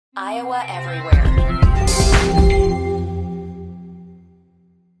Iowa Everywhere.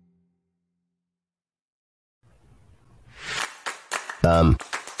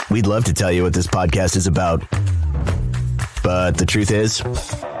 We'd love to tell you what this podcast is about, but the truth is,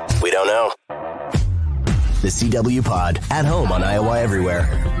 we don't know. The CW Pod, at home on Iowa Everywhere.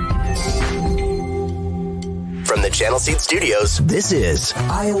 From the Channel Seed Studios, this is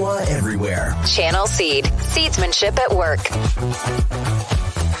Iowa Everywhere. Channel Seed. Seedsmanship at work.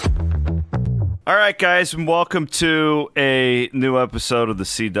 All right, guys, and welcome to a new episode of the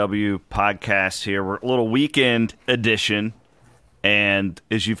CW podcast here. We're a little weekend edition, and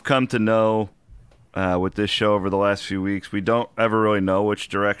as you've come to know with this show over the last few weeks, we don't ever really know which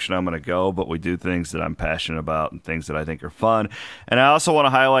direction I'm going to go, but we do things that I'm passionate about and things that I think are fun. And I also want to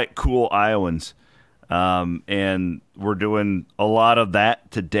highlight cool Iowans, and we're doing a lot of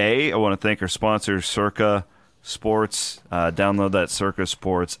that today. I want to thank our sponsor, Circa Sports. Download that Circa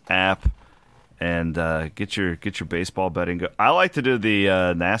Sports app. And get your baseball betting go. I like to do the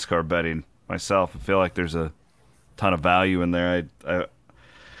NASCAR betting myself. I feel like there's a ton of value in there.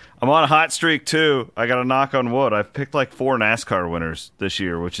 I'm on a hot streak too. I got to knock on wood. I've picked like 4 NASCAR winners this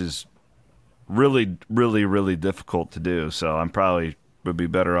year, which is really, really, really difficult to do. So I'm probably would be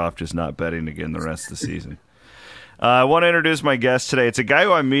better off just not betting again the rest of the season. I want to introduce my guest today. It's a guy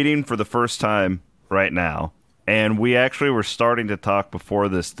who I'm meeting for the first time right now. And we actually were starting to talk before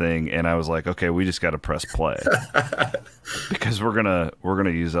this thing, and I was like, okay, we just got to press play because we're gonna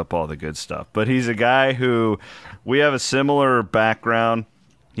use up all the good stuff. But he's a guy who we have a similar background.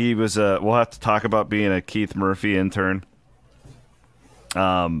 He was we'll have to talk about being a Keith Murphy intern.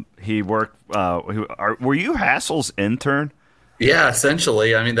 He worked. Were you Hassel's intern? Yeah,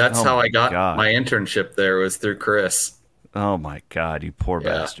 essentially. I mean, that's how I got God. my internship there was through Chris. Oh, my God, you poor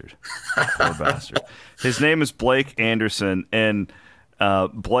bastard. Poor bastard. His name is Blake Anderson, and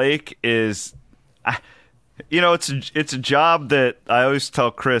Blake is, it's a job that I always tell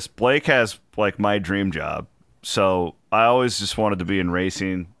Chris, Blake has, like, my dream job. So I always just wanted to be in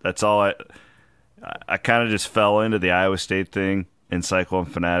racing. That's all I kind of just fell into the Iowa State thing in Cyclone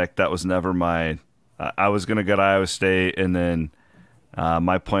Fanatic. That was never my I was going to go to Iowa State, and then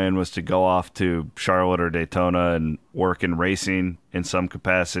my plan was to go off to Charlotte or Daytona and work in racing in some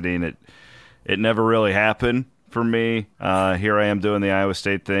capacity, and it never really happened for me. Here I am doing the Iowa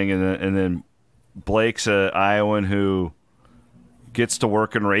State thing, and then Blake's an Iowan who gets to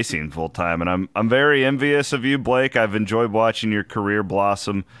work in racing full time, and I'm very envious of you, Blake. I've enjoyed watching your career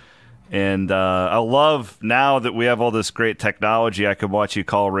blossom, and I love now that we have all this great technology. I can watch you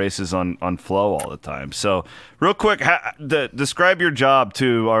call races on Flow all the time. So, real quick, describe your job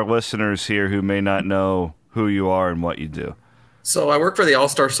to our listeners here who may not know who you are and what you do. So I work for the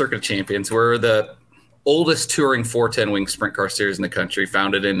All-Star Circuit Champions. We're the oldest touring 410 wing sprint car series in the country,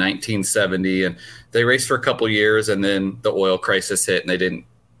 founded in 1970, and they raced for a couple years, and then the oil crisis hit, and they didn't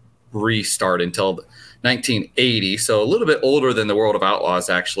restart until 1980, so a little bit older than the World of Outlaws,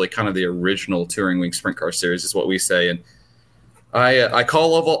 actually, kind of the original touring wing sprint car series is what we say. And I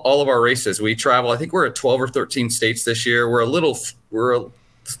call all of our races. We travel, I think we're at 12 or 13 states this year. We're a little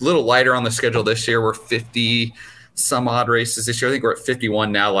lighter on the schedule this year. We're 50 some odd races this year. I think we're at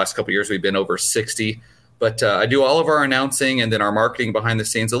 51 now. The last couple of years we've been over 60. But I do all of our announcing and then our marketing behind the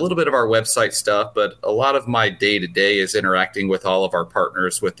scenes, a little bit of our website stuff, but a lot of my day-to-day is interacting with all of our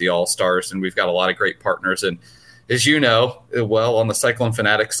partners with the All-Stars, and we've got a lot of great partners. And as you know, well, on the Cyclone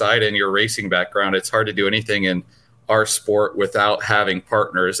Fanatic side and your racing background, it's hard to do anything in our sport without having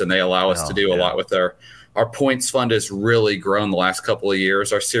partners, and they allow us to do a lot with our points fund has really grown the last couple of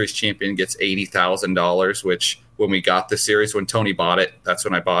years. Our series champion gets $80,000, which when we got the series, when Tony bought it, that's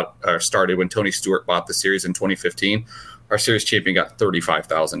when I started when Tony Stewart bought the series in 2015. Our series champion got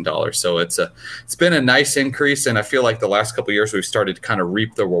 $35,000. So it's been a nice increase. And I feel like the last couple of years, we've started to kind of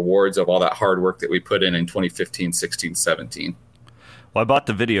reap the rewards of all that hard work that we put in 2015, 16, 17. Well, I bought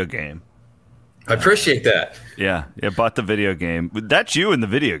the video game. I appreciate that. Yeah, bought the video game. That's you in the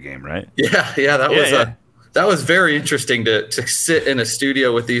video game, right? Yeah, that was very interesting to sit in a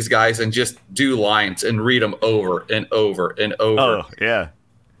studio with these guys and just do lines and read them over and over and over. Oh, yeah.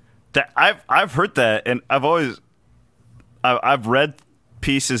 I've heard that, and I've read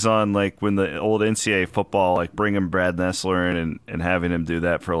pieces on like when the old NCAA football, like bringing Brad Nessler in and having him do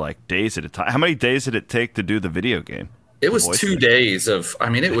that for like days at a time. How many days did it take to do the video game? It was 2 days of, I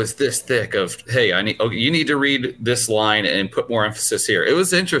mean, it was this thick of, hey, you need to read this line and put more emphasis here. It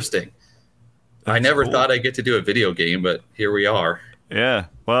was interesting. I never thought I'd get to do a video game, but here we are. Yeah,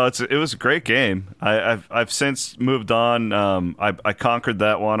 well, it was a great game. I've since moved on. I conquered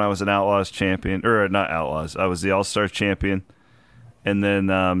that one. I was an Outlaws champion, or not Outlaws. I was the All-Star champion, and then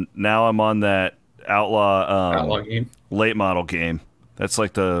now I'm on that outlaw game. late model game. That's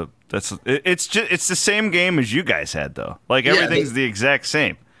like it's the same game as you guys had though. Like everything's the exact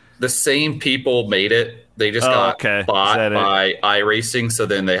same. The same people made it. They just got bought by iRacing, so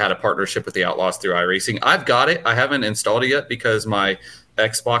then they had a partnership with the Outlaws through iRacing. I've got it. I haven't installed it yet because my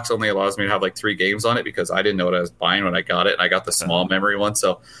Xbox only allows me to have like 3 games on it because I didn't know what I was buying when I got it. And I got the small memory one,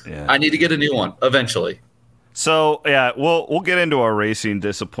 so I need to get a new one eventually. So yeah, we'll get into our racing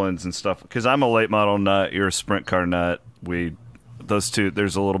disciplines and stuff because I'm a late model nut. You're a sprint car nut. Those two.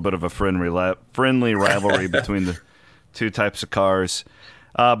 There's a little bit of a friendly rivalry between the two types of cars.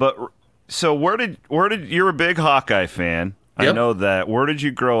 But so where did you're a big Hawkeye fan? Yep. I know that. Where did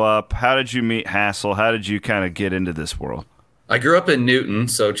you grow up? How did you meet Hassel? How did you kind of get into this world? I grew up in Newton,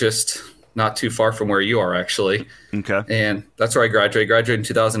 so just not too far from where you are, actually. Okay. And that's where I graduated. Graduated in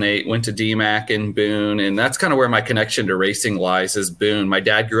 2008, went to DMAC in Boone, and that's kind of where my connection to racing lies is Boone. My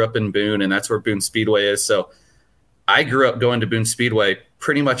dad grew up in Boone, and that's where Boone Speedway is. So I grew up going to Boone Speedway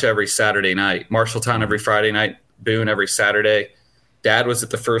pretty much every Saturday night. Marshalltown every Friday night, Boone every Saturday. Dad was at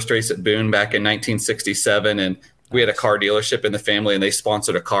the first race at Boone back in 1967, and we had a car dealership in the family, and they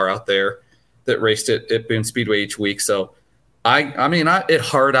sponsored a car out there that raced at Boone Speedway each week. So at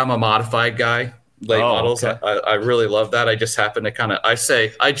heart, I'm a modified guy, late models. Okay. I really love that. I just happen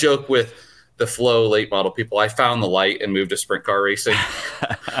to I joke with the Flow late model people. I found the light and moved to sprint car racing.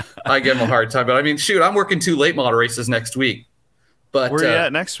 I give them a hard time, but I'm working 2 late model races next week. But where are you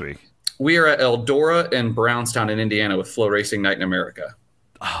at next week? We are at Eldora and Brownstown in Indiana with Flow Racing Night in America.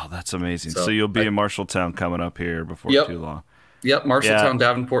 Oh, that's amazing. So you'll be in Marshalltown coming up here before too long. Yep, Marshalltown,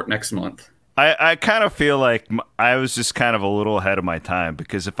 Davenport next month. I kind of feel like I was just kind of a little ahead of my time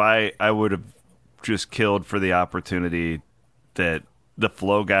because if I would have just killed for the opportunity that the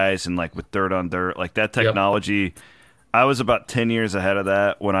Flow guys and like with Dirt on Dirt, like that technology, I was about 10 years ahead of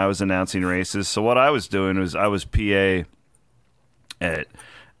that when I was announcing races. So what I was doing was I was PA at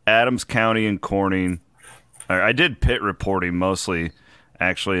Adams County and Corning. I did pit reporting mostly,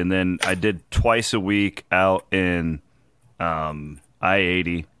 actually, and then I did twice a week out in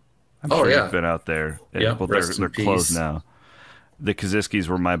I-80. I'm sure you've been out there. Yeah, well, they're closed now. The Kaziskis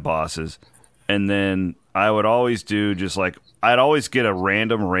were my bosses. And then I would always do I'd always get a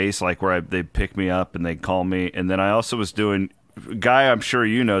random race like where they'd pick me up and they'd call me. And then I also was doing a guy I'm sure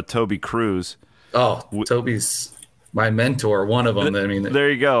you know, Toby Cruz. Oh, Toby's my mentor, one of them. There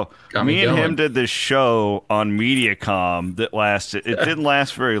you go. Me and him did this show on Mediacom that lasted. It didn't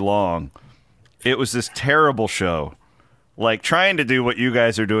last very long. It was this terrible show. Like trying to do what you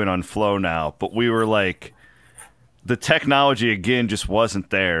guys are doing on Flow now, but we were like, the technology again just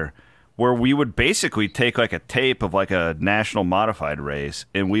wasn't there. Where we would basically take like a tape of like a national modified race,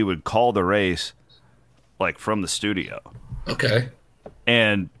 and we would call the race like from the studio. Okay.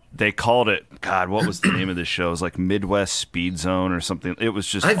 And they called it, God, what was the name of this show? It was like Midwest Speed Zone or something. It was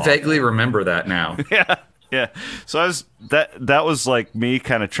just awful. Vaguely remember that now. Yeah. So that was like me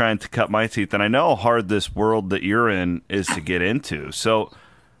kind of trying to cut my teeth, and I know how hard this world that you're in is to get into. So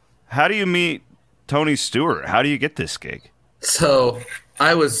how do you meet Tony Stewart? How do you get this gig? So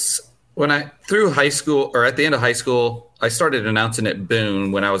through high school, or at the end of high school, I started announcing at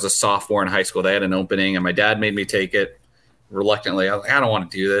Boone when I was a sophomore in high school. They had an opening, and my dad made me take it reluctantly. I was like, I don't want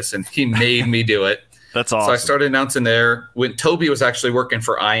to do this, and he made me do it. That's awesome. So I started announcing there when Toby was actually working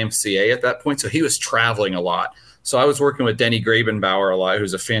for IMCA at that point. So he was traveling a lot. So I was working with Denny Grabenbauer a lot,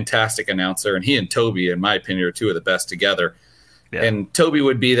 who's a fantastic announcer. And he and Toby, in my opinion, are 2 of the best together. Yeah. And Toby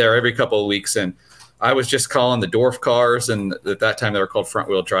would be there every couple of weeks. And I was just calling the Dorf cars. And at that time, they were called front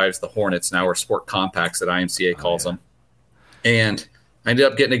wheel drives, the Hornets. Now are Sport Compacts that IMCA calls them. And I ended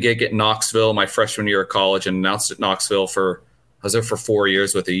up getting a gig at Knoxville my freshman year of college and announced at Knoxville I was there for 4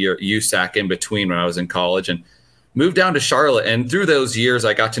 years with a year USAC in between when I was in college, and moved down to Charlotte. And through those years,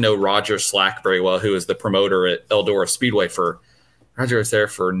 I got to know Roger Slack very well, who is the promoter at Eldora Speedway. Roger was there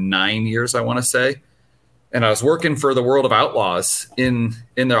for 9 years, I want to say. And I was working for the World of Outlaws in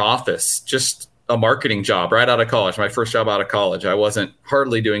their office, just a marketing job right out of college, my first job out of college. I wasn't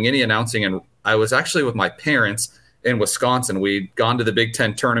hardly doing any announcing, and I was actually with my parents in Wisconsin. We'd gone to the Big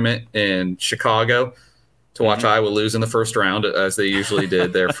Ten tournament in Chicago to watch Iowa lose in the first round, as they usually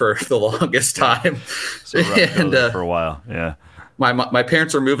did there for the longest time. So for a while, yeah. My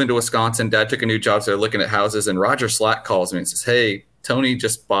parents were moving to Wisconsin. Dad took a new job, so they're looking at houses, and Roger Slack calls me and says, hey, Tony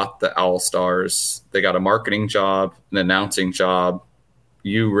just bought the Owl Stars. They got a marketing job, an announcing job.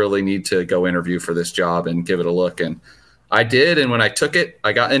 You really need to go interview for this job and give it a look. And I did, and when I took it,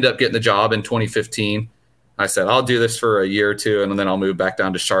 ended up getting the job in 2015. I said, I'll do this for a year or two, and then I'll move back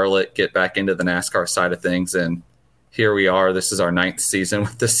down to Charlotte, get back into the NASCAR side of things. And here we are. This is our 9th season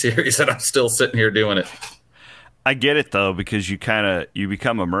with this series, and I'm still sitting here doing it. I get it though, because you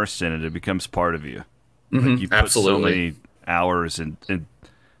become immersed in it. It becomes part of you. Mm-hmm. You put Absolutely. so many hours, and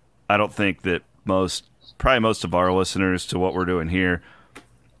I don't think that most of our listeners to what we're doing here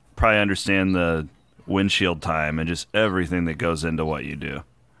probably understand the windshield time and just everything that goes into what you do.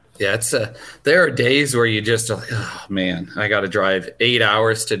 Yeah, there are days where you just are like, oh man, I got to drive 8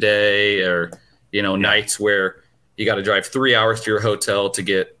 hours today, or nights where you got to drive 3 hours to your hotel to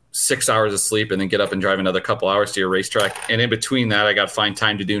get 6 hours of sleep, and then get up and drive another couple hours to your racetrack. And in between that, I got to find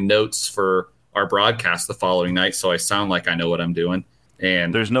time to do notes for our broadcast the following night, so I sound like I know what I'm doing.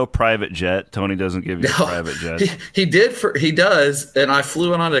 And there's no private jet. Tony doesn't give you a private jet. He does, and I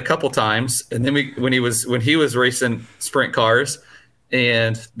flew on it a couple times. And then when he was racing sprint cars,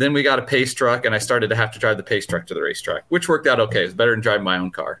 and then we got a pace truck, and I started to have to drive the pace truck to the racetrack, which worked out okay. It's better than driving my own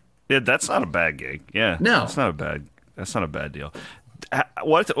car. Yeah, that's not a bad gig. Yeah, no, that's not a bad deal.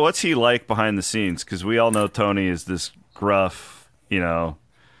 What's he like behind the scenes? Because we all know Tony is this gruff.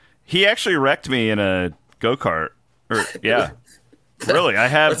 He actually wrecked me in a go-kart. Yeah. Really, I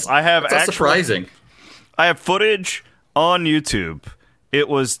have that's surprising. I have footage on YouTube. It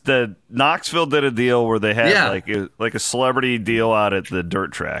was the Knoxville did a deal where they had like a celebrity deal out at the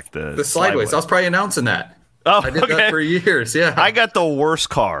dirt track. The Slideways. I was probably announcing that. Oh, I did that for years. Yeah, I got the worst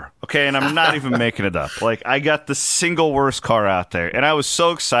car. Okay, and I'm not even making it up. Like, I got the single worst car out there, and I was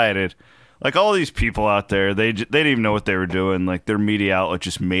so excited. Like, all these people out there, they didn't even know what they were doing. Like, their media outlet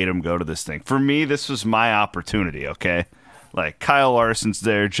just made them go to this thing. For me, this was my opportunity. Okay. Like, Kyle Larson's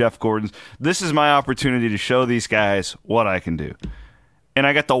there, Jeff Gordon's. This is my opportunity to show these guys what I can do. And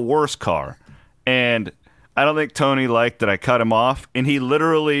I got the worst car. And I don't think Tony liked that I cut him off. And he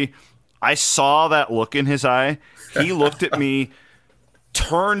literally, I saw that look in his eye. He looked at me,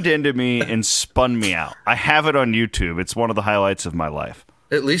 turned into me, and spun me out. I have it on YouTube. It's one of the highlights of my life.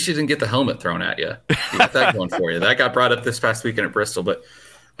 At least you didn't get the helmet thrown at you. You got that going for you. That got brought up this past weekend at Bristol. But,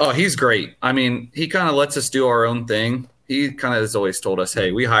 he's great. I mean, he kind of lets us do our own thing. He kind of has always told us,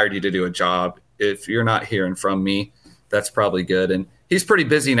 hey, we hired you to do a job. If you're not hearing from me, that's probably good. And he's pretty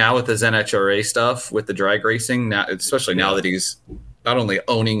busy now with his NHRA stuff, with the drag racing, now, especially now that he's not only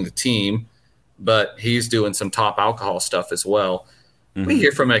owning the team, but he's doing some top alcohol stuff as well. Mm-hmm. We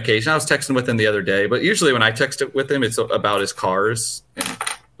hear from him occasionally. I was texting with him the other day, but usually when I text it with him, it's about his cars and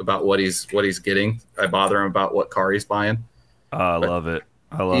about what he's getting. I bother him about what car he's buying. I love it.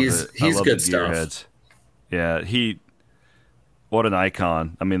 I love it. He's love good stuff. Yeah, what an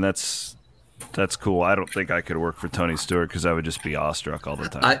icon. I mean, that's cool. I don't think I could work for Tony Stewart because I would just be awestruck all the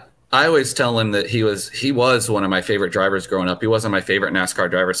time. I always tell him that he was one of my favorite drivers growing up. He wasn't my favorite NASCAR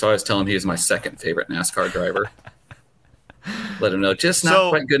driver, so I always tell him he was my second favorite NASCAR driver. Let him know, just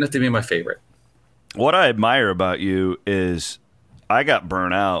not quite good enough to be my favorite. What I admire about you is I got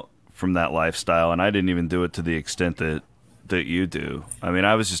burnt out from that lifestyle, and I didn't even do it to the extent that you do. I mean,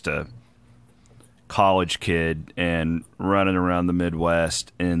 I was just a college kid and running around the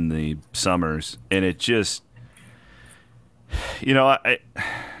Midwest in the summers, and it just,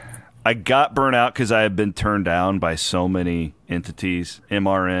 I got burnt out because I had been turned down by so many entities,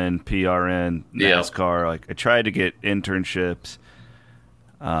 MRN, PRN, NASCAR. Like, I tried to get internships,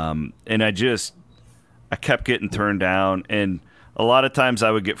 and I kept getting turned down, and a lot of times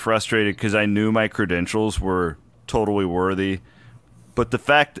I would get frustrated because I knew my credentials were totally worthy. But the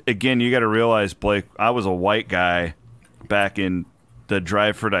fact, again, you got to realize, Blake, I was a white guy back in the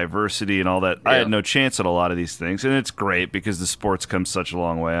Drive for Diversity and all that. Yeah. I had no chance at a lot of these things, and it's great because the sport's come such a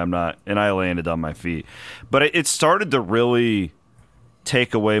long way. And I landed on my feet. But it started to really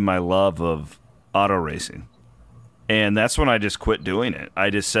take away my love of auto racing. And that's when I just quit doing it. I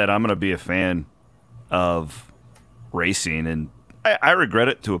just said, I'm going to be a fan of racing. And I regret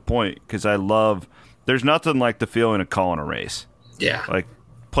it to a point because there's nothing like the feeling of calling a race. Yeah. Like,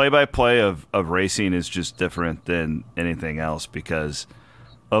 play-by-play of racing is just different than anything else because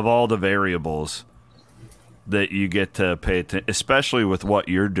of all the variables that you get to pay attention, especially with what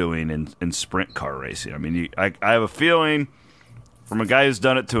you're doing in sprint car racing. I mean, I have a feeling from a guy who's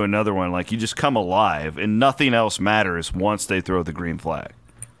done it to another one, like, you just come alive and nothing else matters once they throw the green flag.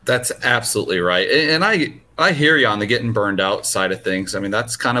 That's absolutely right. And I hear you on the getting burned out side of things. I mean,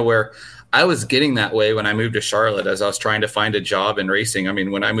 that's kind of where I was getting that way when I moved to Charlotte as I was trying to find a job in racing. I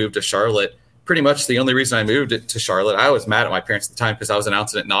mean, when I moved to Charlotte, pretty much the only reason I moved to Charlotte, I was mad at my parents at the time because I was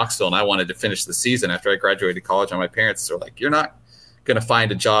announcing at Knoxville and I wanted to finish the season after I graduated college. And my parents were like, you're not going to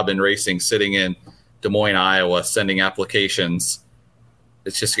find a job in racing sitting in Des Moines, Iowa, sending applications.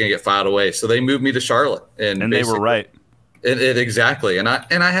 It's just going to get filed away. So they moved me to Charlotte. And they were right. It exactly. And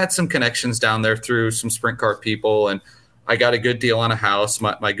I had some connections down there through some sprint car people, and I got a good deal on a house.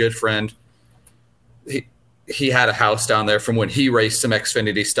 My good friend, he had a house down there from when he raced some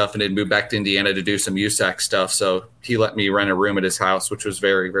Xfinity stuff and had moved back to Indiana to do some USAC stuff. So he let me rent a room at his house, which was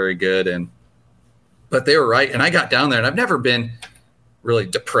very, very good. But they were right. And I got down there, and I've never been really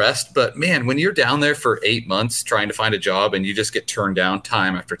depressed, but man, when you're down there for 8 months trying to find a job and you just get turned down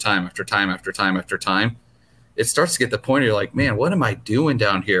time after time after time after time after time, it starts to get the point where you're like, man, what am I doing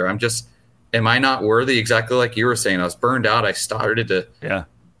down here? Am I not worthy? Exactly like you were saying. I was burned out. I started to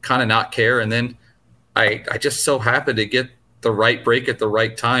kind of not care. And then I just so happened to get the right break at the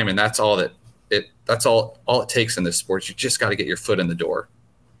right time. And that's all that's all it takes in this sport. You just got to get your foot in the door.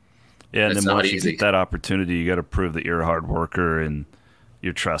 Yeah. And it's then not once easy. you get that opportunity, you got to prove that you're a hard worker and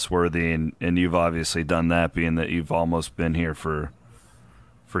you're trustworthy. And you've obviously done that, being that you've almost been here for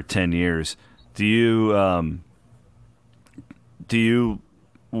 10 years. Do you,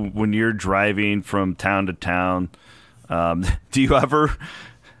 when you're driving from town to town, do you ever,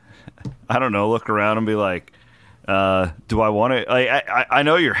 I don't know, look around and be like, do I want to, I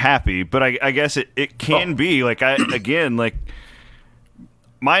know you're happy, but I guess it can be like,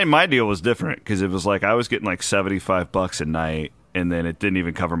 my deal was different because it was like, I was getting like $75 a night, and then it didn't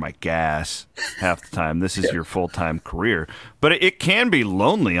even cover my gas half the time. This is your full-time career, but it can be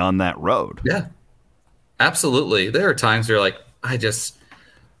lonely on that road. Yeah, absolutely. There are times where you're like,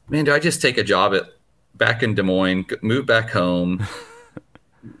 do I just take a job back in Des Moines, move back home,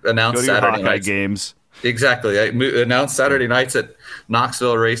 announce Go to your Saturday Hawkeye nights. games. Exactly. Announce Saturday nights at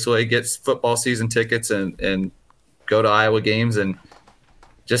Knoxville Raceway, get football season tickets, and go to Iowa games and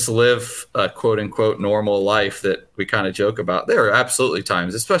just live a quote unquote normal life that we kind of joke about. There are absolutely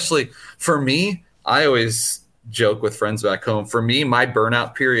times, especially for me. I always joke with friends back home. For me, my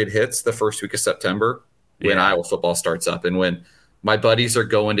burnout period hits the first week of September when Iowa football starts up, and when my buddies are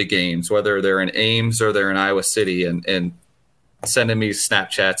going to games, whether they're in Ames or they're in Iowa City, and sending me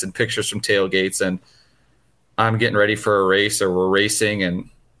Snapchats and pictures from tailgates, and I'm getting ready for a race, or we're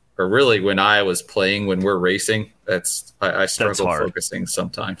racing, or really when Iowa's playing, when we're racing, I struggle focusing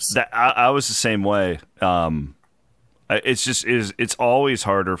sometimes. I was the same way. It's always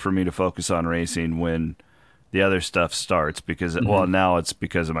harder for me to focus on racing when the other stuff starts, because now it's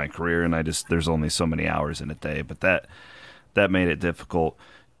because of my career, and there's only so many hours in a day, but that made it difficult.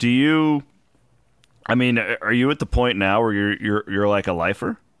 Are you at the point now where you're like a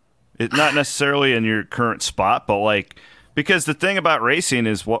lifer? Not necessarily in your current spot, but like, because the thing about racing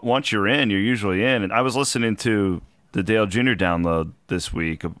is once you're in, you're usually in. And I was listening to the Dale Jr. download this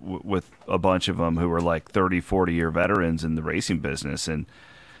week with a bunch of them who were like 30, 40-year veterans in the racing business. And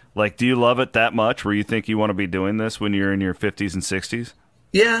like, do you love it that much where you think you want to be doing this when you're in your 50s and 60s?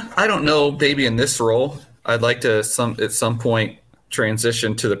 Yeah, I don't know. Maybe in this role, I'd like to at some point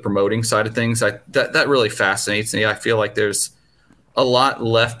transition to the promoting side of things. That really fascinates me. I feel like there's a lot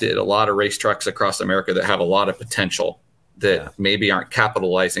left at a lot of racetracks across America that have a lot of potential that maybe aren't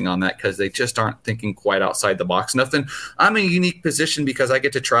capitalizing on that because they just aren't thinking quite outside the box enough. And I'm in a unique position because I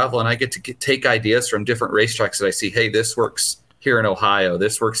get to travel and I get to take ideas from different racetracks that I see. Hey, this works here in Ohio.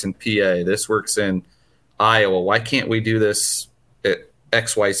 This works in PA. This works in Iowa. Why can't we do this at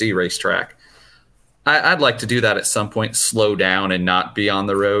XYZ racetrack? I'd like to do that at some point, slow down and not be on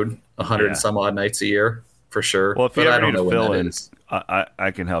the road 100 and some odd nights a year for sure. Well, if you ever need to fill in, is.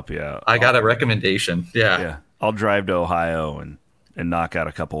 I can help you out. I got a recommendation. Yeah. I'll drive to Ohio and knock out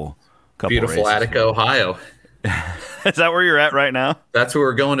a couple beautiful races. Attica, Ohio. Is that where you're at right now? That's where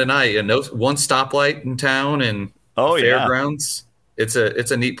we're going tonight. And one stoplight in town and fairgrounds. It's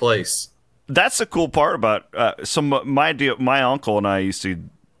a neat place. That's the cool part about my uncle and I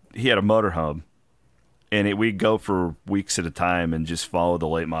he had a motorhome, and we'd go for weeks at a time and just follow the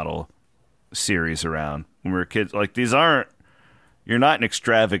late model series around when we were kids. Like, you're not in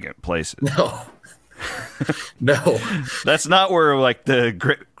extravagant places. No, that's not where like the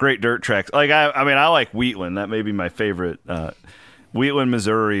great dirt tracks. Like I like Wheatland. That may be my favorite. Wheatland,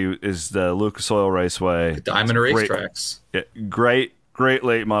 Missouri is the Lucas Oil Raceway. The Diamond Racetracks. Great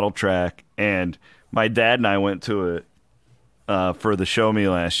late model track. And my dad and I went to it for the Show Me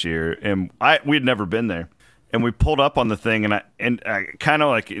last year, and we'd never been there. And we pulled up on the thing, and I kind of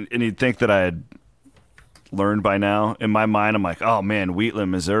like, and you'd think that I had learned by now. In my mind, I'm like, oh man, Wheatland,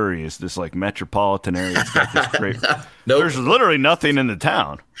 Missouri is this like metropolitan area. It's got this great. There's literally nothing in the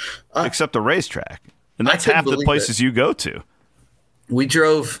town except a racetrack, and that's half the places you go to. We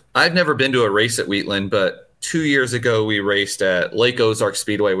drove. I've never been to a race at Wheatland, but 2 years ago, we raced at Lake Ozark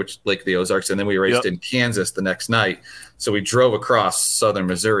Speedway, which Lake of the Ozarks, and then we raced in Kansas the next night. So we drove across southern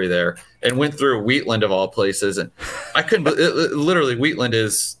Missouri there and went through Wheatland of all places. And I couldn't literally, Wheatland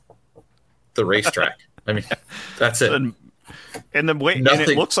is the racetrack. I mean, that's it. And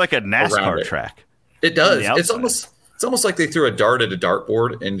it looks like a NASCAR track. It does. It's almost like they threw a dart at a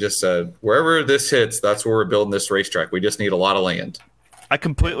dartboard and just said, wherever this hits, that's where we're building this racetrack. We just need a lot of land. I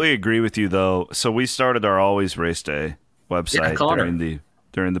completely agree with you, though. So we started our Always Race Day website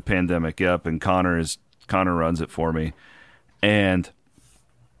during the pandemic. Yep, and Connor runs it for me, and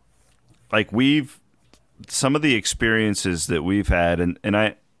like some of the experiences that we've had, and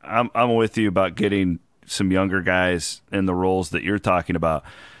I'm with you about getting some younger guys in the roles that you're talking about.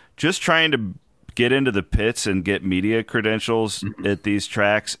 Just trying to get into the pits and get media credentials at these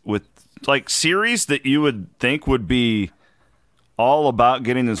tracks with like series that you would think would be all about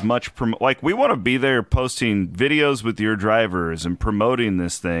getting as much like we want to be there posting videos with your drivers and promoting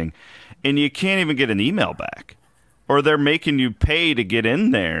this thing, and you can't even get an email back, or they're making you pay to get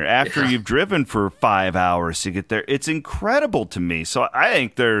in there after you've driven for 5 hours to get there. It's incredible to me. So I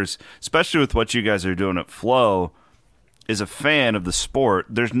think especially with what you guys are doing at Flow, as a fan of the sport,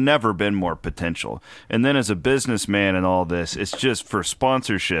 there's never been more potential. And then as a businessman and all this, it's just for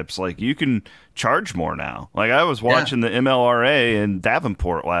sponsorships. Like, you can charge more now. Like, I was watching the MLRA in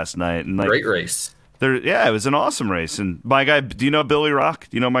Davenport last night. And great race. It was an awesome race. And my guy, do you know Billy Rock?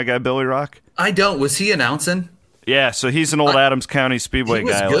 Do you know my guy Billy Rock? I don't. Was he announcing? Yeah, so he's an old Adams County Speedway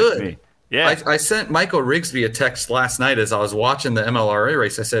guy good. Like me. Yeah. I sent Michael Rigsby a text last night as I was watching the MLRA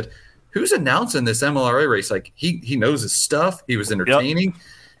race. I said, who's announcing this MLRA race? Like, he knows his stuff. He was entertaining.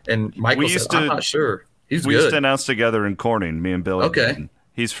 And Michael said, I'm not sure. He's good. We used to announce together in Corning, me and Billy. Okay.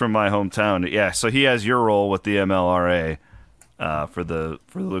 He's from my hometown. Yeah, so he has your role with the MLRA for the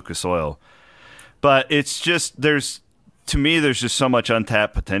Lucas Oil. But it's just, there's just so much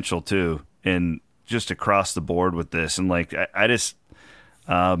untapped potential, too, and just across the board with this. And, like, I just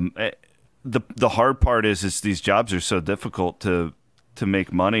the hard part is these jobs are so difficult to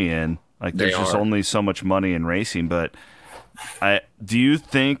make money in. Like, there's just only so much money in racing. But do you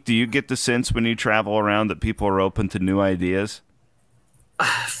get the sense when you travel around that people are open to new ideas?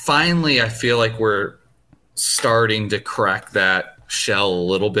 Finally, I feel like we're starting to crack that shell a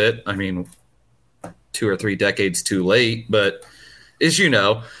little bit. I mean, 2 or 3 decades too late, but as you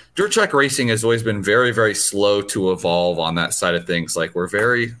know, dirt track racing has always been very, very slow to evolve on that side of things. Like, we're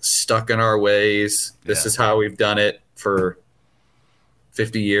very stuck in our ways. This is how we've done it for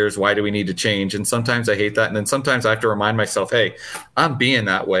 50 years. Why do we need to change? And sometimes I hate that. And then sometimes I have to remind myself, hey, I'm being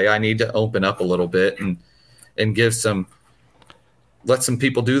that way. I need to open up a little bit and let some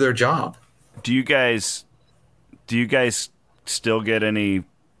people do their job. Do you guys still get any,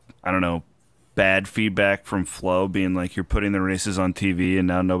 I don't know, bad feedback from Flow being like, you're putting the races on TV and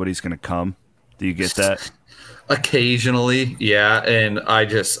now nobody's going to come? Do you get that? Occasionally, yeah. And I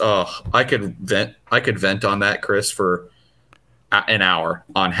just, I could vent on that, Chris, for an hour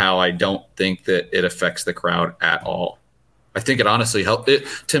on how I don't think that it affects the crowd at all. I think it honestly helps.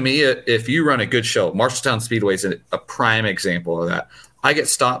 To me, if you run a good show, Marshalltown Speedway is a prime example of that. I get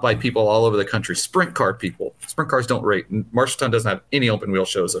stopped by people all over the country, sprint car people. Sprint cars don't rate. Marshalltown doesn't have any open wheel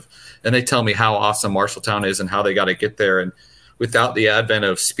shows and they tell me how awesome Marshalltown is and how they got to get there. And without the advent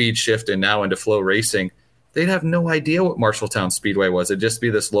of Speed Shift and now into Flow Racing, they'd have no idea what Marshalltown Speedway was. It'd just be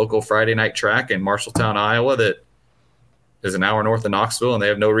this local Friday night track in Marshalltown, Iowa that is an hour north of Knoxville, and they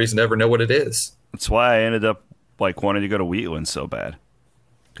have no reason to ever know what it is. That's why I ended up wanting to go to Wheatland so bad,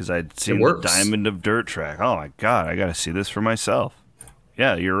 because I'd seen the Diamond of Dirt track. Oh my God, I got to see this for myself.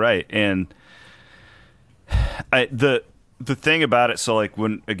 Yeah, you're right. And the thing about it, so like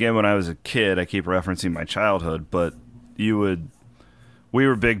when I was a kid, I keep referencing my childhood, but we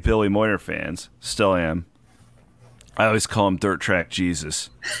were big Billy Moyer fans, still am. I always call him Dirt Track Jesus.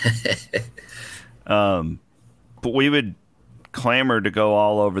 But we would clamor to go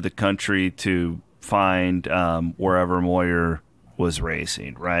all over the country to find wherever Moyer was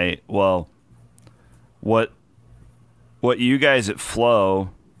racing, right? Well, what you guys at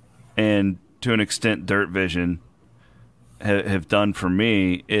Flow and to an extent Dirt Vision have done for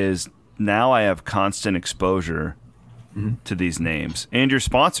me is now I have constant exposure to these names and your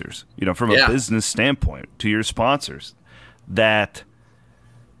sponsors, from a business standpoint, to your sponsors, that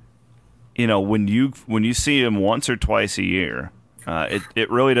when you see them once or twice a year,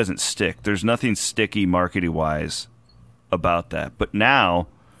 it really doesn't stick. There's nothing sticky marketing wise about that. But now,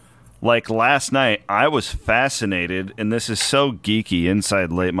 like last night, I was fascinated, and this is so geeky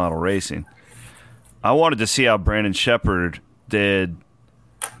inside late model racing. I wanted to see how Brandon Sheppard did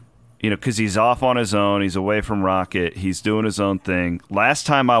because he's off on his own. He's away from Rocket. He's doing his own thing. Last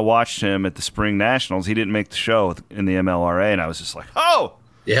time I watched him at the Spring Nationals, he didn't make the show in the MLRA, and I was just like, oh,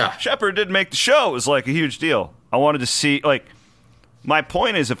 Yeah. Shepard didn't make the show. It was like a huge deal. I wanted to see, my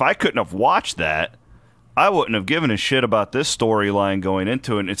point is, if I couldn't have watched that, I wouldn't have given a shit about this storyline going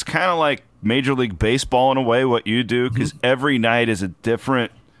into it. And it's kind of like Major League Baseball in a way, what you do, because every night is a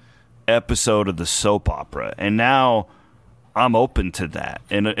different episode of the soap opera. And now I'm open to that.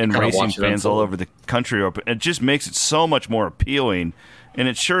 And racing fans all over the country are open. It just makes it so much more appealing. And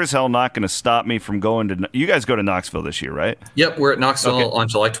it's sure as hell not going to stop me from going to – you guys go to Knoxville this year, right? Yep, we're at Knoxville on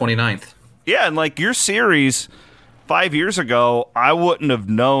July 29th. Yeah, and your series 5 years ago, I wouldn't have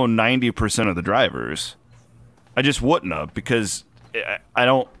known 90% of the drivers. I just wouldn't have because I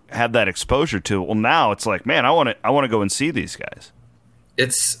don't have that exposure to it. Well, now it's like, man, I want to go and see these guys.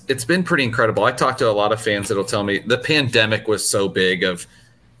 It's been pretty incredible. I talked to a lot of fans that'll tell me the pandemic was so big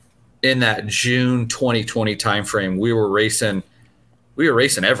in that June 2020 timeframe, we were racing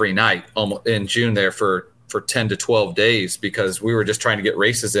every night in June there for 10 to 12 days because we were just trying to get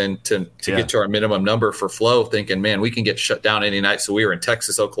races in to get to our minimum number for flow, thinking, man, we can get shut down any night. So we were in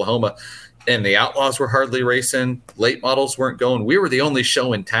Texas, Oklahoma, and the Outlaws were hardly racing. Late models weren't going. We were the only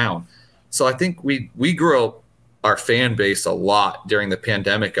show in town. So I think we grew up our fan base a lot during the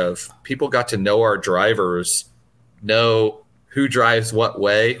pandemic of people got to know our drivers, know who drives what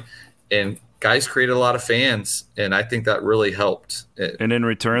way, and guys created a lot of fans, and I think that really helped. And in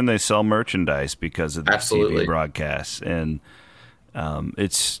return, they sell merchandise because of the Absolutely. TV broadcasts, and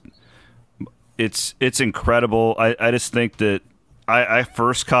it's incredible. I just think that I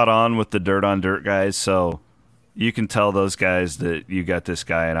first caught on with the Dirt on Dirt guys, so you can tell those guys that you got this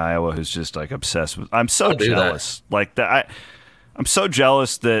guy in Iowa who's just obsessed with. I'm so jealous, I'm so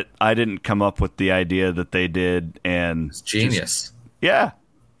jealous that I didn't come up with the idea that they did, and It's genius.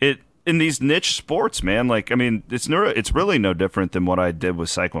 In these niche sports, man, it's really no different than what I did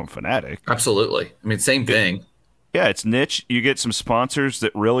with Cyclone Fanatic. Absolutely. I mean, same thing. Yeah, it's niche. You get some sponsors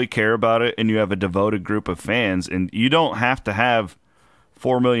that really care about it, and you have a devoted group of fans, and you don't have to have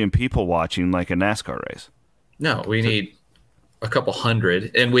 4 million people watching like a NASCAR race. No, we need a couple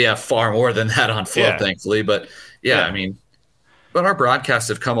hundred, and we have far more than that on flow, thankfully. But I mean, but our broadcasts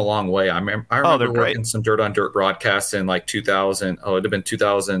have come a long way. I remember working some Dirt on Dirt broadcasts in 2000. Oh, it'd have been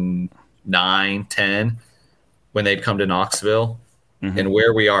 2009, 10 when they'd come to Knoxville. Mm-hmm. And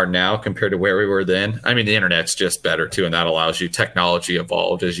where we are now compared to where we were then. I mean, the internet's just better too, and that allows you. Technology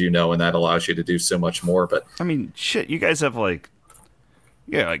evolved, as you know, and that allows you to do so much more. But I mean, shit, you guys have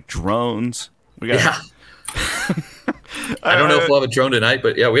drones. We got. I don't know if we'll have a drone tonight,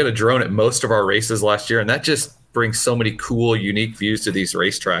 but we had a drone at most of our races last year, and that just brings so many cool, unique views to these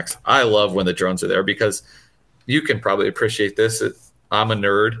racetracks. I love when the drones are there because you can probably appreciate this. I'm a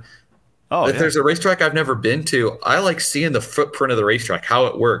nerd. If there's a racetrack I've never been to, I like seeing the footprint of the racetrack, how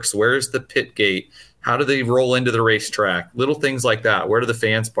it works. Where's the pit gate? How do they roll into the racetrack? Little things like that. Where do the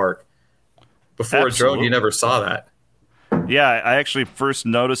fans park? Before a drone, you never saw that. Yeah, I actually first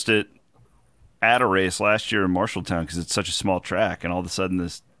noticed it at a race last year in Marshalltown because it's such a small track, and all of a sudden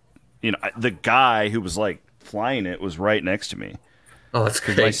this, the guy who was flying it was right next to me. Oh, that's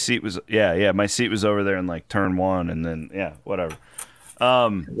great. My seat was my seat was over there in turn one, and then whatever.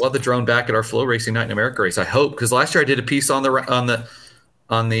 We'll have the drone back at our Flow Racing Night in America race, I hope, because last year I did a piece on the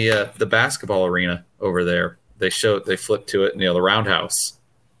basketball arena over there. They flipped to it, the roundhouse.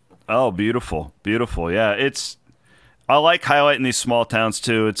 Oh, beautiful, beautiful. Yeah, I like highlighting these small towns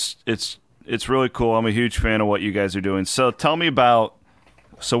too. It's really cool. I'm a huge fan of what you guys are doing. So tell me about.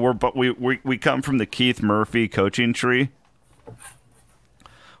 So we come from the Keith Murphy coaching tree.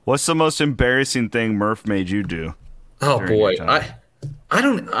 What's the most embarrassing thing Murph made you do? Oh boy,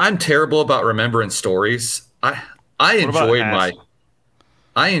 I'm terrible about remembering stories. I enjoyed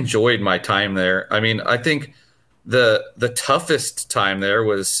my time there. I mean, I think the toughest time there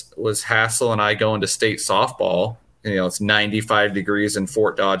was Hassel and I going to state softball. It's 95 degrees in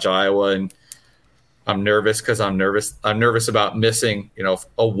Fort Dodge, Iowa, and I'm nervous because I'm nervous about missing, a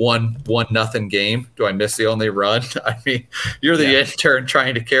 1-0 game. Do I miss the only run? I mean, you're the intern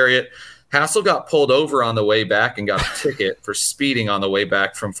trying to carry it. Hassel got pulled over on the way back and got a ticket for speeding on the way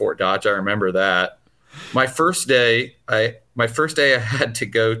back from Fort Dodge. I remember that. My first day I had to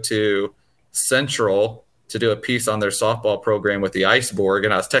go to Central to do a piece on their softball program with the Iceborg,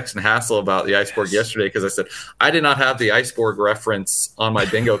 and I was texting Hassel about the Iceborg yesterday because I said I did not have the Iceborg reference on my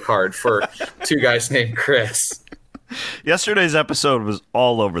bingo card for two guys named Chris. Yesterday's episode was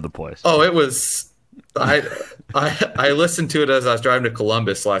all over the place. Oh, it was. I listened to it as I was driving to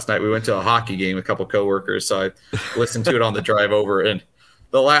Columbus last night. We went to a hockey game with a couple coworkers, so I listened to it on the drive over, and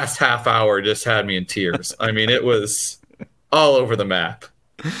the last half hour just had me in tears. I mean, it was all over the map.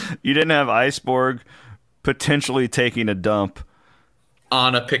 You didn't have Iceborg potentially taking a dump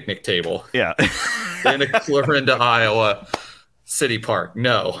On a picnic table. Yeah. In a Clarinda, Iowa city park.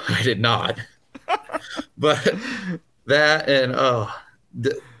 No, I did not. But that and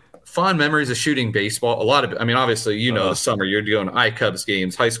the fond memories of shooting baseball. A lot of, I mean, obviously, the summer you're doing iCubs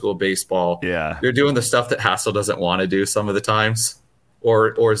games, high school baseball. Yeah. You're doing the stuff that Hassel doesn't want to do some of the times,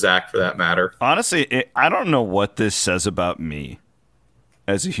 or Zach for that matter. Honestly, I don't know what this says about me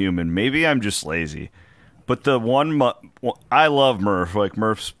as a human. Maybe I'm just lazy. But I love Murph. Like,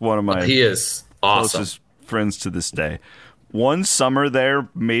 Murph's one of my he is awesome. Closest friends to this day. One summer there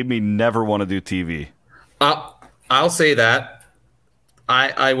made me never want to do TV. I'll say that.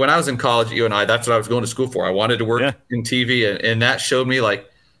 I when I was in college at UNI, that's what I was going to school for. I wanted to work in TV, and that showed me,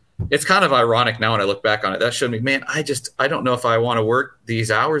 like, it's kind of ironic now when I look back on it. That showed me, man, I don't know if I want to work these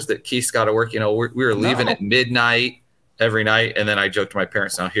hours that Keith's got to work. We were leaving at midnight every night, and then I joked to my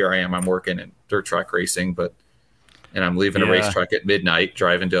parents, now here I am, I'm working in dirt track racing, and I'm leaving a racetrack at midnight,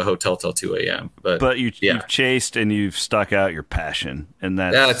 driving to a hotel till 2 a.m. But you've chased and you've stuck out your passion, and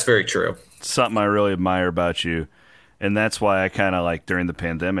that's very true. Something I really admire about you, and that's why I kind of, like, during the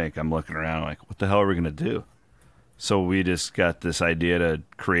pandemic, I'm looking around like, what the hell are we gonna do? So we just got this idea to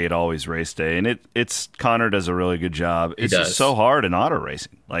create Always Race Day, and it's Connor does a really good job. It's just so hard in auto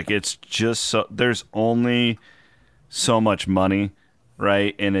racing. Like, it's just so there's only so much money,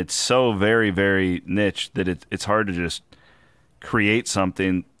 right? And it's so very, very niche that it's hard to just create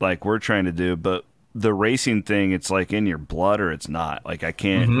something like we're trying to do. But the racing thing, it's like in your blood or it's not. Like, I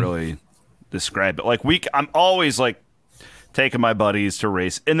can't really describe it. Like, I'm always, like, taking my buddies to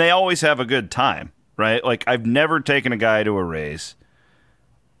race, and they always have a good time, right? Like, I've never taken a guy to a race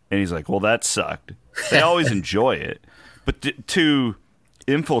and he's like, well, that sucked. They always enjoy it. But to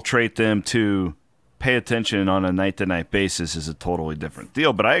infiltrate them, to pay attention on a night-to-night basis is a totally different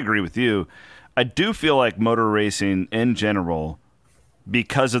deal. But I agree with you. I do feel like motor racing in general,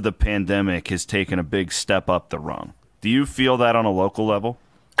 because of the pandemic, has taken a big step up the rung. Do you feel that on a local level?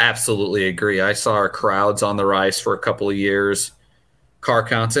 Absolutely agree. I saw our crowds on the rise for a couple of years, car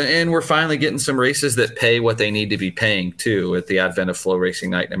counts, and we're finally getting some races that pay what they need to be paying too. At the advent of Flow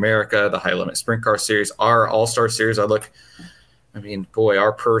Racing Night in America, the High Limit Sprint Car Series, our All-Star Series, I mean, boy,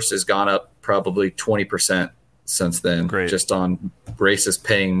 our purse has gone up probably 20% since then. Great. Just on races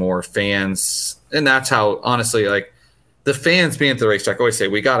paying more, fans. And that's how, honestly, like, the fans being at the racetrack, I always say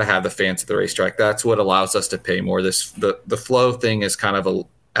we got to have the fans at the racetrack. That's what allows us to pay more. The flow thing is kind of a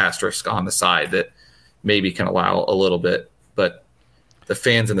asterisk on the side that maybe can allow a little bit, but the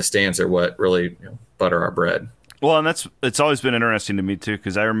fans in the stands are what really butter our bread. Well, and it's always been interesting to me too,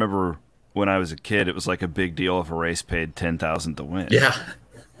 because I remember when I was a kid, it was like a big deal if a race paid $10,000 to win. Yeah,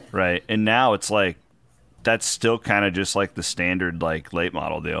 right. And now it's like that's still kind of just like the standard, like, late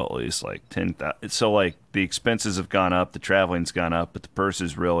model deal, at least, like $10,000. So, like, the expenses have gone up, the traveling's gone up, but the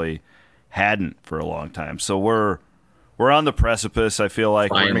purses really hadn't for a long time. So we're on the precipice. I feel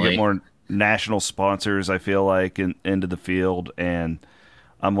like finally. We're going to get more national sponsors, I feel like, into the field, and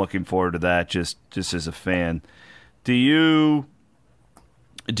I'm looking forward to that just as a fan. Do you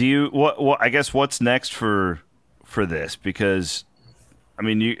what I guess what's next for this? Because I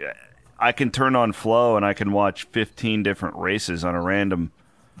mean, I can turn on Flow and I can watch 15 different races on a random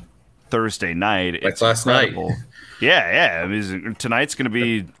Thursday night. Like last incredible. Night. Yeah. I mean, tonight's going to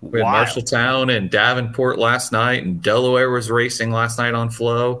be we had Marshalltown and Davenport last night, and Delaware was racing last night on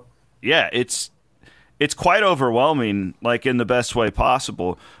Flow. Yeah, it's quite overwhelming, like, in the best way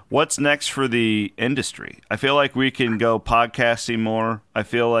possible. What's next for the industry? I feel like we can go podcasting more. I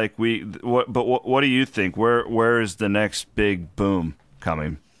feel like what do you think? Where is the next big boom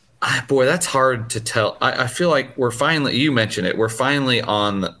coming? Boy, that's hard to tell. I feel like we're finally, you mentioned it, we're finally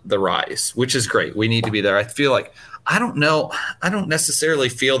on the rise, which is great. We need to be there. I feel like, I don't necessarily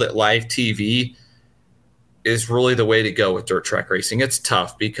feel that live TV is really the way to go with dirt track racing. It's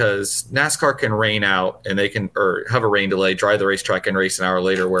tough because NASCAR can rain out and they can, or have a rain delay, drive the racetrack and race an hour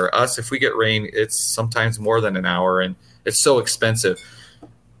later, where us, if we get rain, it's sometimes more than an hour and it's so expensive.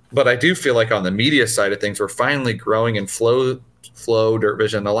 But I do feel like on the media side of things, we're finally growing in Flow Dirt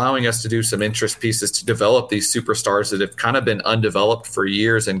Vision, allowing us to do some interest pieces to develop these superstars that have kind of been undeveloped for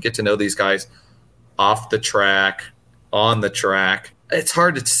years and get to know these guys off the track, on the track. It's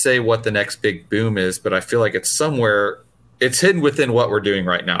hard to say what the next big boom is, but I feel like it's somewhere, it's hidden within what we're doing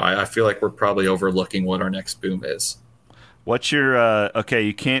right now. I feel like we're probably overlooking what our next boom is. What's your, okay,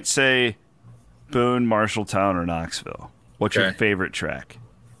 you can't say Boone, Marshalltown, or Knoxville. What's your favorite track?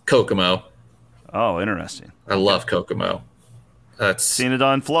 Kokomo. Oh, interesting. I love Kokomo. That's Seen it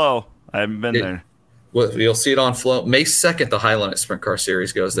on Flow. I haven't been there. Well, you'll see it on Flow. May 2nd, the High Limit Sprint Car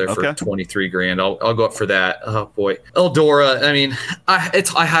Series goes there for $23,000. I'll go up for that. Oh boy, Eldora. I mean,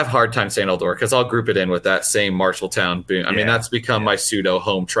 I have a hard time saying Eldora because I'll group it in with that same Marshalltown boom. I mean, that's become my pseudo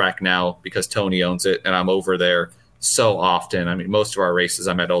home track now because Tony owns it and I'm over there so often. I mean, most of our races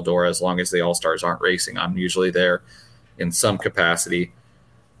I'm at Eldora as long as the All Stars aren't racing. I'm usually there in some capacity.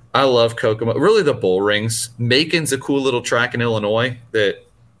 I love Kokomo. Really, the Bull Rings. Macon's a cool little track in Illinois that.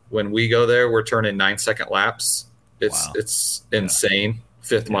 When we go there, we're turning 9-second laps. It's insane.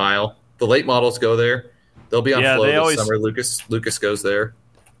 5th mile. The late models go there. They'll be on Flow this summer. Lucas goes there.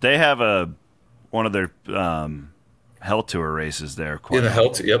 They have one of their Hell Tour races there.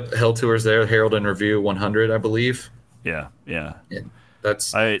 Hell Tour's there. Herald and Review 100, I believe. Yeah.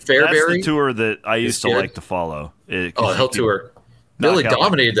 That's Fairbury. That's the tour that I used to like to follow. Hell Tour. Billy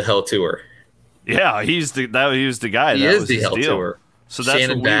dominated the Hell Tour. Yeah, he was the guy. He is the Hell Tour. So that's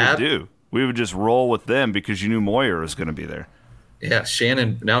Shannon what we would do. We would just roll with them because you knew Moyer was going to be there. Yeah,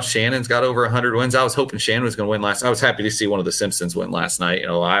 Shannon's got over 100 wins. I was hoping Shannon was going to win last night. I was happy to see one of the Simpsons win last night,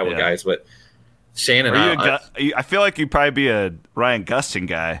 Iowa guys. But Shannon, I feel like you'd probably be a Ryan Gustin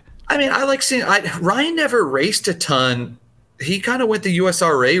guy. I mean, I like seeing Ryan never raced a ton. He kind of went the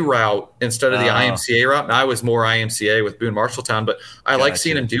USRA route instead of the IMCA route. And I was more IMCA with Boone Marshalltown, but I like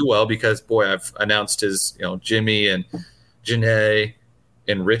seeing him do well because, boy, I've announced his, Jimmy and Janae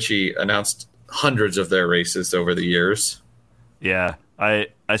and Richie announced hundreds of their races over the years. Yeah, I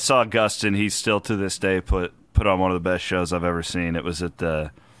saw Gustin. He's still to this day put on one of the best shows I've ever seen. It was at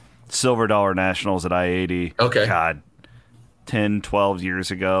the Silver Dollar Nationals at I-80. Okay. God, 10, 12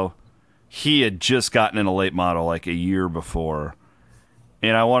 years ago. He had just gotten in a late model like a year before.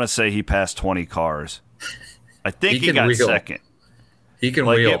 And I want to say he passed 20 cars. I think he got wheel. Second. He can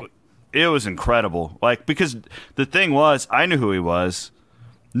wheel. It was incredible. Because the thing was, I knew who he was.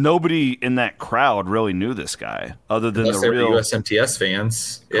 Nobody in that crowd really knew this guy other than Unless the real USMTS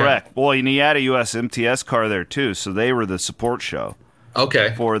fans. Correct. Yeah. Well, and he had a USMTS car there too, so they were the support show.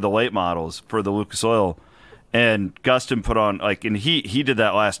 Okay. For the late models for the Lucas Oil, and Gustin put on and he did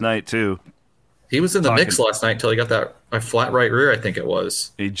that last night too. He was in the mix last night until he got that flat right rear. I think it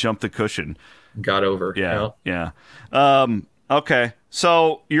was. He jumped the cushion. Got over. Yeah. Okay.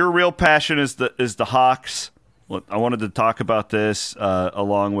 So your real passion is the Hawks. I wanted to talk about this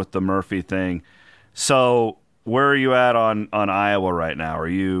along with the Murphy thing. So where are you at on Iowa right now? Are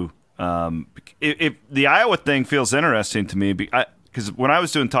you if the Iowa thing feels interesting to me because when I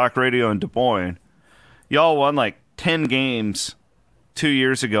was doing talk radio in Des Moines, y'all won 10 games 2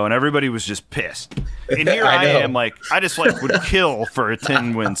 years ago, and everybody was just pissed. And here I am, I just would kill for a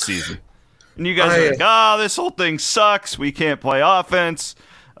 10-win season. And you guys are like, this whole thing sucks. We can't play offense.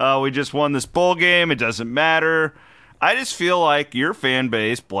 We just won this bowl game. It doesn't matter. I just feel like your fan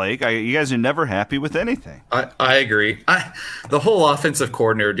base, Blake, you guys are never happy with anything. I agree. The whole offensive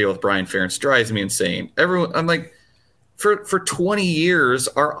coordinator deal with Brian Ferentz drives me insane. I'm like, for 20 years,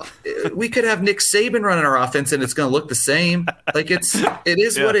 we could have Nick Saban running our offense and it's going to look the same. It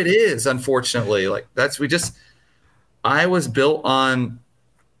is what it is. Unfortunately, I was built on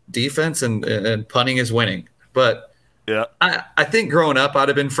defense and punting is winning. But yeah, I think growing up I'd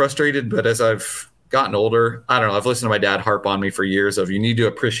have been frustrated. But as I've gotten older, I don't know. I've listened to my dad harp on me for years of you need to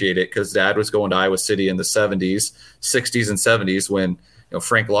appreciate it because Dad was going to Iowa City in the 70s, 60s, and 70s when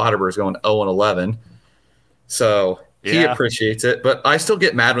Frank Lauterbur is going 0-11. So he appreciates it, but I still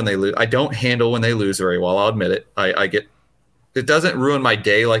get mad when they lose. I don't handle when they lose very well. I'll admit it. It doesn't ruin my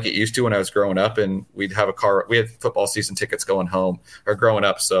day like it used to when I was growing up and we'd have we had football season tickets going home or growing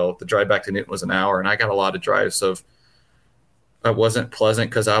up. So the drive back to Newton was an hour and I got a lot of drives. So it wasn't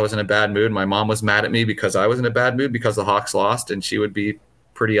pleasant because I was in a bad mood. My mom was mad at me because I was in a bad mood because the Hawks lost and she would be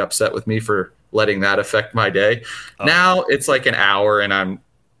pretty upset with me for letting that affect my day. Now it's like an hour and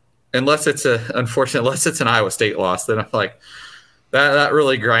unless it's an Iowa State loss, then I'm like, that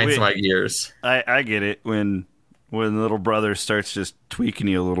really grinds my gears. I get it when little brother starts just tweaking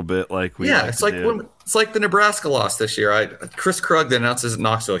you a little bit, it's like the Nebraska loss this year. Chris Krug that announces at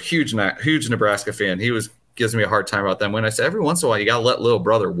Knoxville, huge Nebraska fan. He gives me a hard time about them when I say every once in a while you gotta let little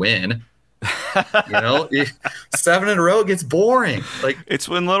brother win. 7 in a row gets boring. It's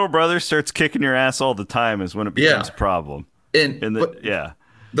when little brother starts kicking your ass all the time is when it becomes a problem.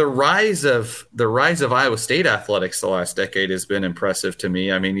 The rise of Iowa State athletics the last decade has been impressive to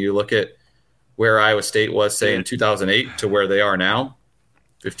me. I mean, you look at where Iowa State was, say, in 2008 to where they are now,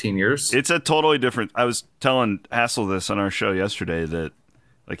 15 years. It's a totally different – I was telling Hassel this on our show yesterday that,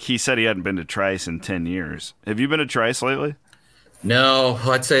 he said he hadn't been to Trice in 10 years. Have you been to Trice lately? No,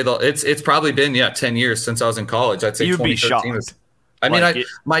 I'd say it's probably been, 10 years since I was in college. I'd say you'd be shocked. I mean,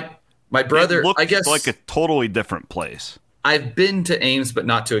 Like, my brother, it looked I guess, like a totally different place. I've been to Ames, but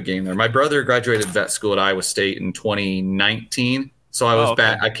not to a game there. My brother graduated vet school at Iowa State in 2019. So I was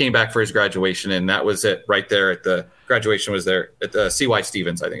back. I came back for his graduation, and that was it right there at the graduation was there at the CY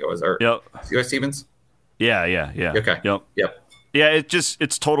Stevens, I think it was. Or Yep. CY Stevens? Yeah. Okay. Yep. Yeah,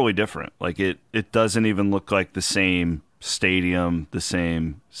 it's totally different. Like it doesn't even look like the same stadium, the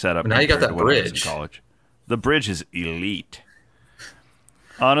same setup. Now you got compared that to when I was in bridge. college. The bridge is elite.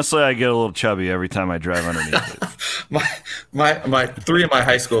 Honestly, I get a little chubby every time I drive underneath it. My three of my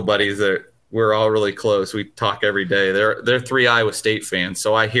high school buddies that we're all really close. We talk every day. They're 3 Iowa State fans,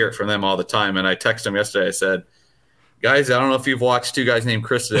 so I hear it from them all the time. And I texted them yesterday. I said, "Guys, I don't know if you've watched Two Guys Named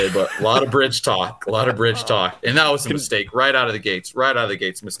Chris today, but a lot of bridge talk, And that was a mistake right out of the gates.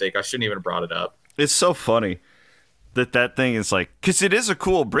 Mistake. I shouldn't even have brought it up. It's so funny that thing is like, because it is a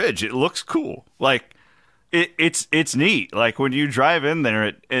cool bridge. It looks cool. Like it's neat. Like when you drive in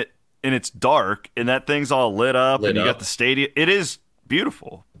there, and it's dark, and that thing's all lit up, and you got the stadium. It is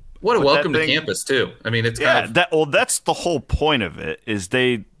beautiful. What a welcome to campus too. I mean, it's that's the whole point of it. Is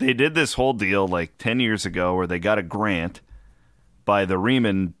they did this whole deal like 10 years ago where they got a grant by the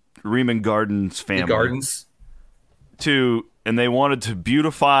Riemann Gardens family. The Gardens. And they wanted to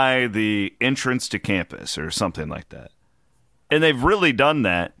beautify the entrance to campus or something like that. And they've really done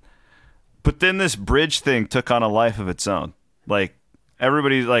that. But then this bridge thing took on a life of its own. Like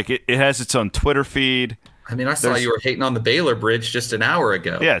everybody's like, it has its own Twitter feed. I mean, I saw you were hating on the Baylor Bridge just an hour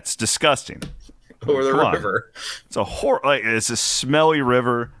ago. Yeah, it's disgusting. Over the river. It's it's a smelly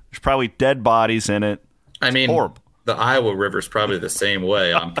river. There's probably dead bodies in it. I mean, horrible. The Iowa River is probably the same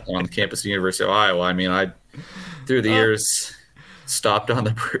way on the campus of the University of Iowa. I mean, I through the years stopped on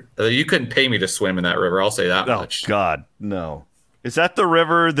the. You couldn't pay me to swim in that river. I'll say that much. Oh God, no. Is that the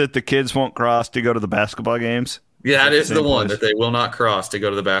river that the kids won't cross to go to the basketball games? Yeah, it is the one that they will not cross to go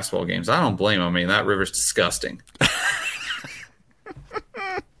to the basketball games. I don't blame them. I mean, that river's disgusting.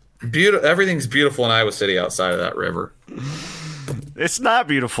 Everything's beautiful in Iowa City outside of that river. It's not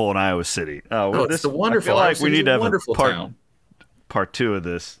beautiful in Iowa City. It's the wonderful. I feel like we need to have a part 2 of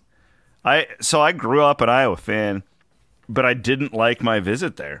this. I grew up an Iowa fan, but I didn't like my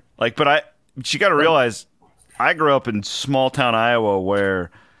visit there. But you got to realize, I grew up in small town Iowa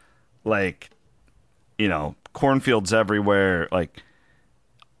where, cornfields everywhere. Like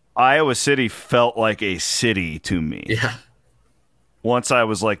Iowa City felt like a city to me. Yeah. Once I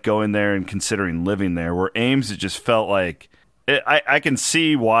was going there and considering living there, where Ames, it just felt like I can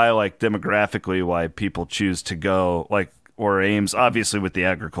see why, demographically, why people choose to go or Ames. Obviously, with the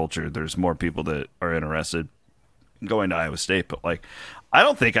agriculture, there's more people that are interested in going to Iowa State. But I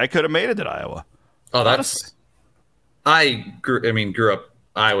don't think I could have made it at Iowa. Oh, I grew up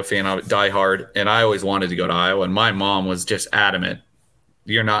Iowa fan, I would die hard, and I always wanted to go to Iowa. And my mom was just adamant,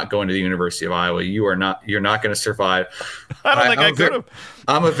 "You're not going to the University of Iowa. You're not going to survive." I don't think I could have.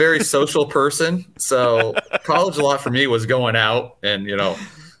 I'm a very social person, so college a lot for me was going out, and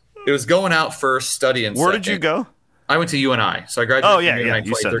it was going out first, studying. Where did you go? I went to UNI, so I graduated. Oh yeah, in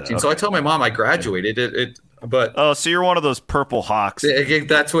 2013. So I told my mom I graduated. But so you're one of those purple hawks.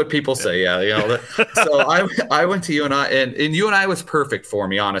 That's what people say. Yeah, So I went to UNI, and UNI was perfect for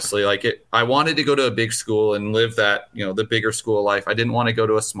me, honestly. I wanted to go to a big school and live that, the bigger school life. I didn't want to go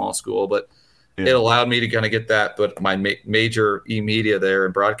to a small school, but it allowed me to kind of get that. But my major e-media there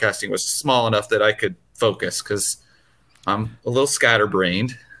and broadcasting was small enough that I could focus because I'm a little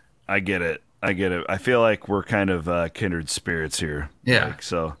scatterbrained. I get it. I feel like we're kind of kindred spirits here. Yeah.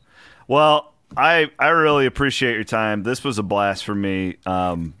 Well, I really appreciate your time. This was a blast for me.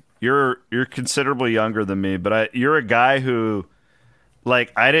 You're considerably younger than me, but you're a guy who,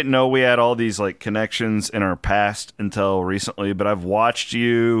 I didn't know we had all these connections in our past until recently. But I've watched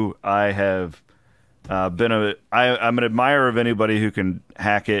you. I have I'm an admirer of anybody who can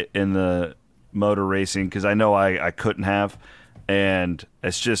hack it in the motor racing, because I know I couldn't have. And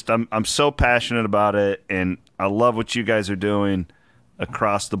it's just I'm so passionate about it, and I love what you guys are doing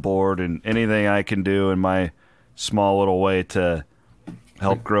across the board, and anything I can do in my small little way to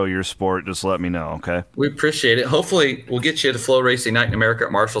help grow your sport, just let me know, okay? We appreciate it. Hopefully we'll get you to Flow Racing Night in America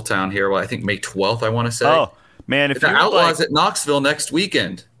at Marshalltown here. Well, I think May 12th, I want to say. Oh, man. If the Outlaws at Knoxville next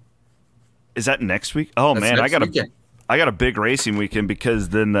weekend. Is that next week? Oh, man, I got a big racing weekend, because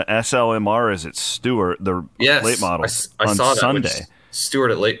then the SLMR is at Stewart, the late models, on saw that Sunday.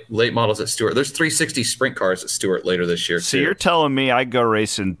 Stewart at late models at Stewart. There's 360 sprint cars at Stewart later this year. So you're telling me I go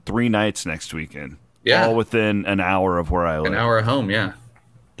racing 3 nights next weekend? Yeah, all within an hour of where I live. An hour at home, yeah.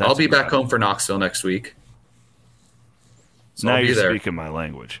 I'll be back home for Knoxville next week. So now you're speaking my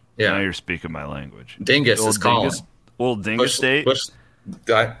language. Yeah, now you're speaking my language. Dingus is calling. Little Dingus State.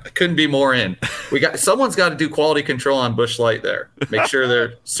 I couldn't be more in. Someone's got to do quality control on Busch Light there. Make sure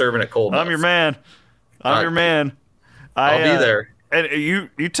they're serving it cold. I'm your man. I'm your man. I'll be there. And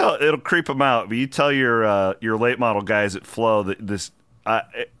you tell, it'll creep them out, but you tell your late model guys at Flow that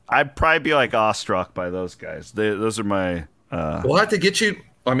I'd probably be like awestruck by those guys. Those are my. We'll have to get you.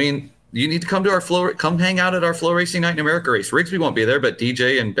 I mean, you need to come to our come hang out at our Flow Racing Night in America race. Rigsby won't be there, but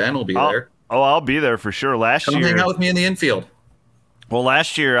DJ and Ben will be there. Oh, I'll be there for sure. Come hang out with me in the infield. Well,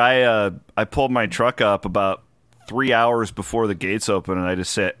 last year I pulled my truck up about 3 hours before the gates open, and I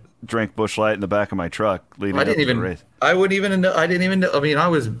just drank Busch Light in the back of my truck leading up to the race. I wouldn't even know. I didn't even know. I mean, I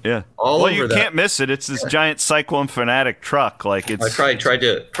was all over that. Well, you can't miss it. It's this giant Cyclone Fanatic truck. Like it's. I tried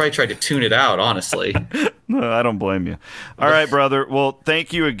to tune it out. Honestly, no, I don't blame you. All right, brother. Well,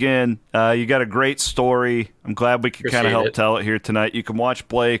 thank you again. You got a great story. I'm glad we could kind of help tell it here tonight. You can watch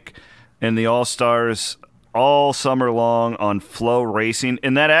Blake and the All Stars all summer long on Flow Racing,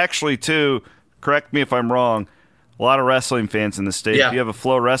 and that actually too. Correct me if I'm wrong. A lot of wrestling fans in the state. Yeah. If you have a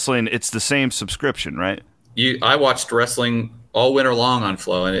Flow Wrestling, it's the same subscription, right? I watched wrestling all winter long on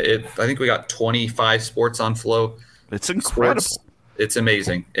Flow, and I think we got 25 sports on Flow. It's incredible. It's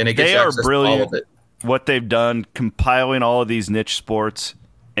amazing, and it gets they are access brilliant. To all of it. What they've done, compiling all of these niche sports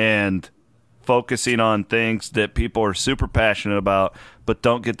and focusing on things that people are super passionate about, but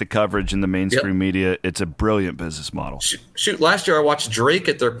don't get the coverage in the mainstream media. It's a brilliant business model. Shoot, last year I watched Drake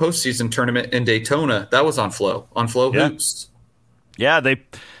at their postseason tournament in Daytona. That was on Flow Hoops. Yeah,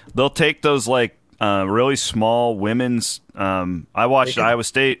 they'll take those like really small women's. I watched Iowa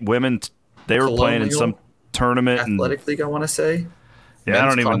State women. They were playing in some tournament. Athletic league, I want to say. Yeah, I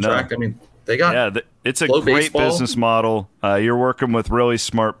don't even know. I mean, they got it's a great business model. You're working with really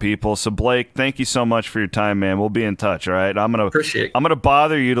smart people. So Blake, thank you so much for your time, man. We'll be in touch. All right, I'm gonna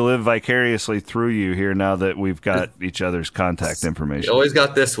bother you to live vicariously through you here now that we've got each other's contact information. You always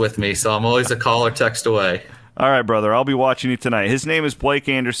got this with me, so I'm always a call or text away. All right, brother. I'll be watching you tonight. His name is Blake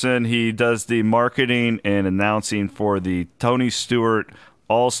Anderson. He does the marketing and announcing for the Tony Stewart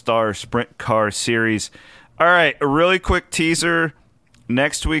All-Star Sprint Car Series. All right, a really quick teaser.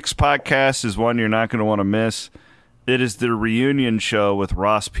 Next week's podcast is one you're not going to want to miss. It is the reunion show with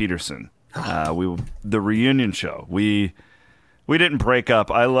Ross Peterson. The reunion show. We didn't break up.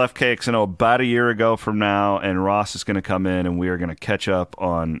 I left KXNO about a year ago from now, and Ross is going to come in, and we are going to catch up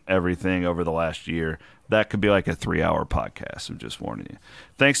on everything over the last year. That could be like a 3-hour podcast. I'm just warning you.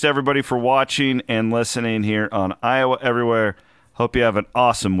 Thanks to everybody for watching and listening here on Iowa Everywhere. Hope you have an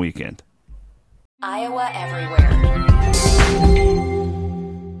awesome weekend. Iowa Everywhere.